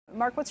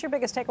Mark, what's your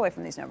biggest takeaway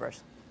from these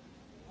numbers?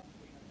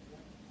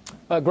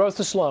 Growth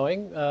is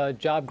slowing.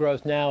 Job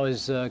growth now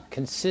is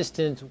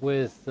consistent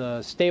with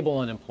stable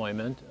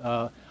unemployment.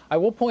 I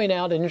will point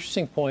out an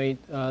interesting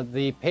point.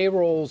 The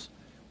payrolls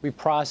we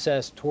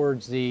processed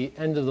towards the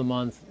end of the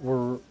month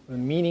were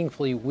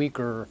meaningfully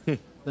weaker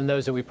than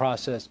those that we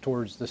processed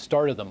towards the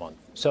start of the month.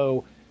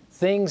 So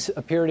things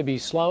appear to be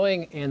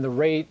slowing, and the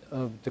rate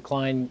of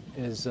decline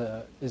is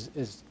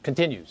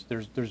continues.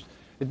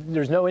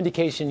 There's no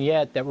indication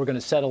yet that we're going to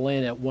settle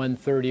in at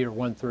 130 or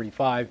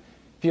 135.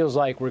 Feels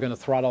like we're going to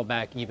throttle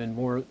back even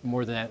more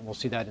than that, and we'll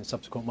see that in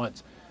subsequent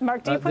months.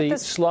 Mark, do you put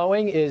this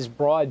slowing is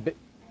broad?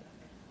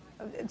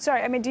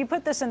 Sorry, I mean, do you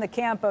put this in the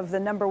camp of the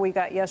number we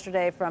got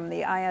yesterday from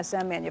the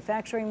ISM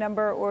manufacturing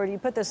number, or do you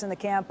put this in the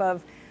camp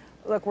of,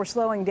 look, we're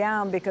slowing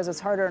down because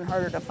it's harder and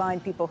harder to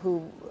find people who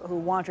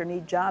want or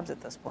need jobs at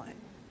this point?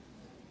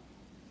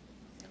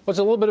 Well, it's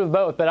a little bit of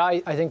both, but I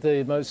think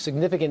the most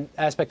significant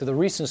aspect of the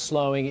recent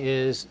slowing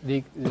is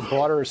the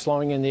broader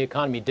slowing in the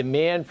economy.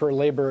 Demand for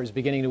labor is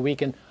beginning to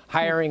weaken.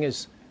 Hiring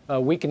is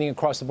weakening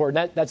across the board.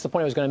 That's the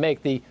point I was going to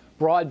make. The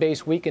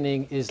broad-based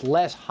weakening is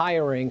less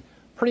hiring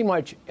pretty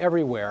much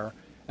everywhere.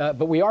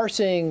 But we are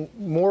seeing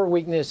more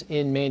weakness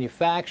in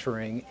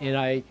manufacturing, and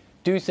I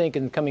do think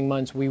in the coming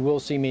months we will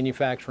see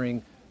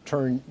manufacturing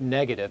turn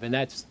negative, and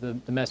that's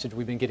the message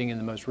we've been getting in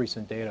the most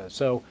recent data.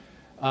 So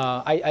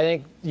I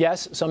think,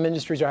 yes, some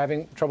industries are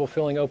having trouble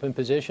filling open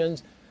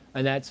positions,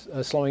 and that's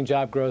slowing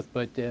job growth,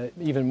 but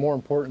even more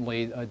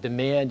importantly,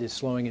 demand is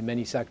slowing in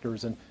many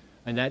sectors, and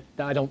that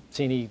I don't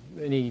see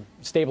any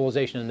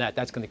stabilization in that.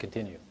 That's going to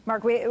continue.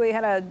 Mark, we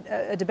had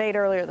a debate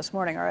earlier this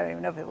morning, or I don't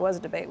even know if it was a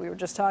debate. We were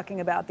just talking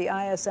about the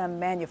ISM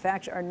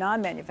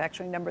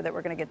non-manufacturing number that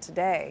we're going to get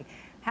today.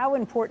 How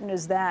important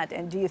is that?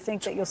 And do you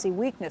think that you'll see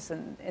weakness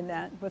in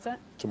that? What's that?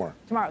 Tomorrow.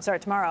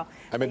 Tomorrow.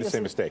 I made the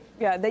same mistake.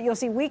 Yeah, that you'll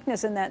see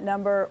weakness in that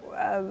number,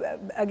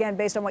 again,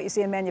 based on what you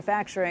see in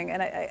manufacturing.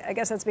 And I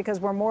guess that's because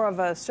we're more of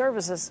a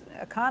services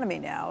economy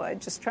now.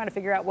 Just trying to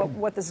figure out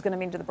what this is going to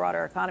mean to the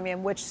broader economy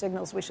and which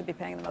signals we should be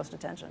paying the most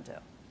attention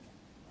to.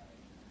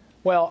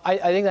 Well, I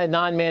think that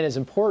non-man is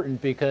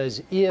important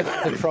because if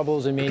the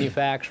troubles in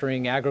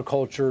manufacturing,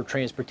 agriculture,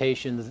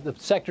 transportation, the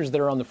sectors that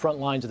are on the front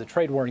lines of the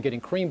trade war and getting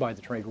creamed by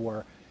the trade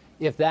war,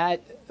 if that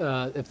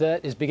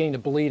is beginning to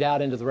bleed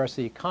out into the rest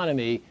of the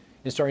economy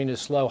and starting to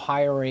slow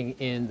hiring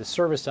in the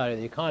service side of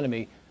the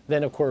economy,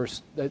 then, of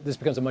course, this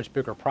becomes a much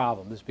bigger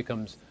problem. This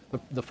becomes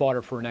the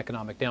fodder for an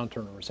economic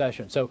downturn or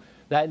recession. So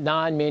that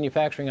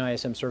non-manufacturing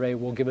ISM survey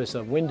will give us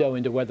a window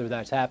into whether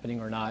that's happening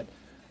or not.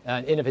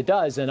 And if it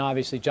does, then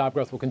obviously job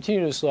growth will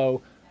continue to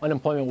slow,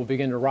 unemployment will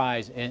begin to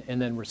rise,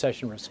 and then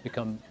recession risks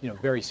become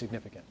very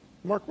significant.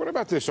 Mark, what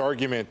about this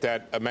argument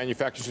that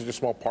manufacturing is such a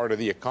small part of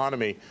the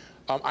economy?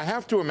 I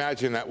have to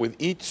imagine that with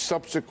each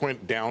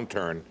subsequent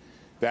downturn,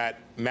 that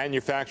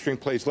manufacturing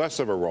plays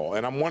less of a role.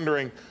 And I'm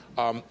wondering,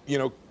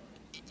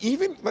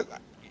 even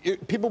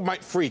people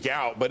might freak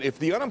out, but if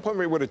the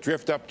unemployment rate were to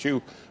drift up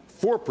to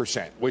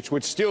 4%, which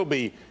would still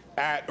be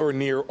at or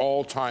near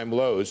all-time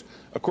lows,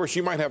 of course,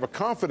 you might have a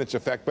confidence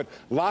effect, but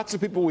lots of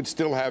people would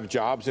still have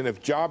jobs. And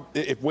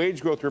if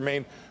wage growth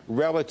remained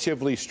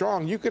relatively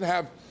strong, you could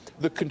have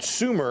the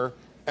consumer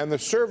and the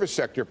service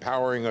sector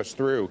powering us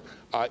through,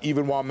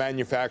 even while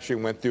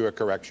manufacturing went through a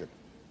correction.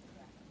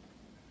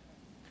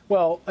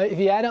 Well, if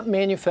you add up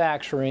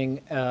manufacturing,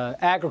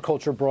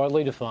 agriculture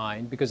broadly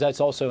defined, because that's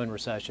also in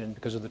recession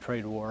because of the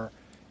trade war,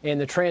 and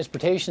the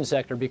transportation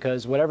sector,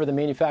 because whatever the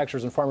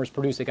manufacturers and farmers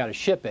produce, they got to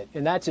ship it,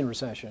 and that's in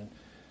recession.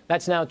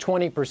 That's now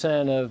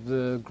 20% of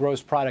the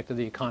gross product of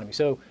the economy.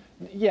 So,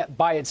 yeah,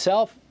 by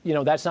itself,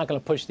 that's not going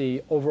to push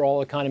the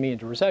overall economy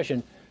into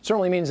recession.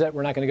 Certainly means that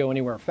we're not going to go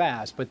anywhere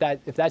fast. But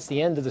if that's the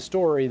end of the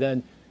story,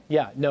 then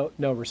yeah, no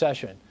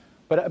recession.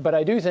 But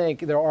I do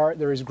think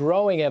there is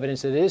growing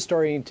evidence that it is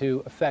starting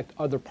to affect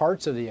other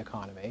parts of the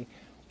economy.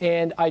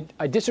 And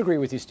I disagree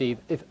with you, Steve.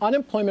 If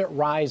unemployment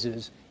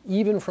rises,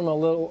 even from a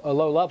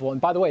low level, and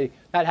by the way,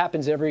 that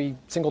happens every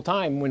single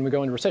time when we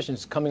go into recession,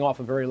 it's coming off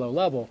a very low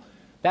level,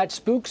 that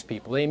spooks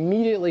people. They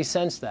immediately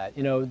sense that.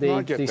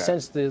 They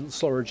sense the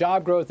slower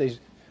job growth.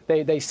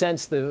 They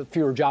sense the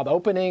fewer job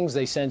openings.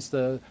 They sense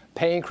the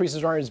pay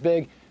increases aren't as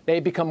big. They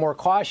become more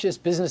cautious.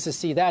 Businesses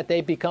see that.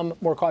 They become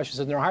more cautious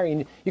in their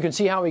hiring. You can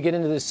see how we get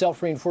into this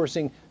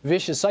self-reinforcing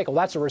vicious cycle.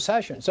 That's a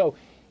recession. So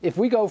if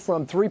we go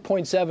from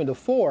 3.7 to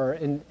 4,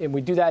 and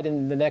we do that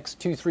in the next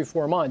 2, 3,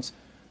 4 months,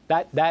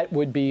 that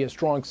would be a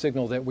strong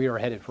signal that we are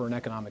headed for an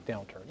economic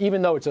downturn,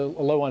 even though it's a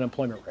low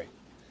unemployment rate.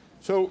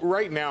 So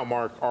right now,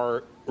 Mark,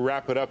 our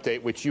rapid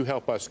update, which you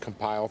help us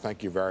compile,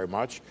 thank you very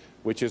much,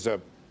 which is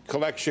a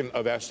collection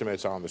of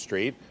estimates on the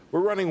street.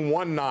 We're running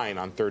 1.9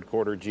 on third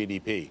quarter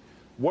GDP.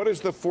 What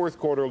does the fourth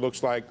quarter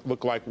look like?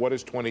 What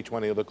does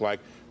 2020 look like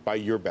by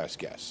your best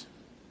guess?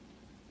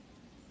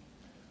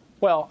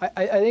 Well,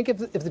 I think if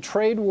the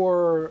trade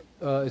war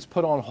is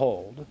put on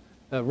hold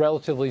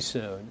relatively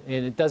soon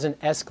and it doesn't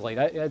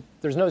escalate,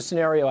 there's no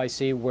scenario I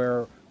see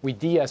where we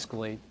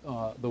de-escalate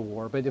the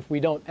war. But if we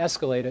don't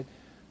escalate it,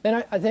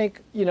 then I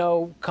think,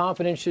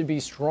 confidence should be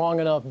strong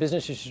enough,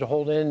 businesses should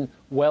hold in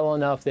well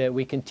enough that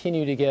we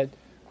continue to get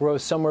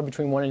growth somewhere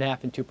between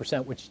 1.5% and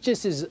 2%, which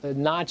just is a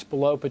notch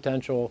below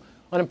potential.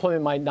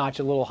 Unemployment might notch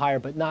a little higher,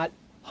 but not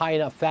high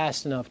enough,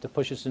 fast enough to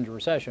push us into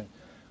recession.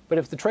 But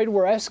if the trade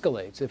war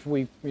escalates, if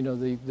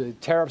the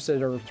tariffs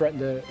that are threatened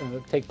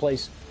to take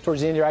place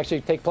towards the end of the year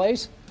actually take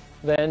place,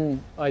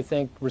 then I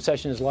think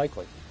recession is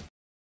likely.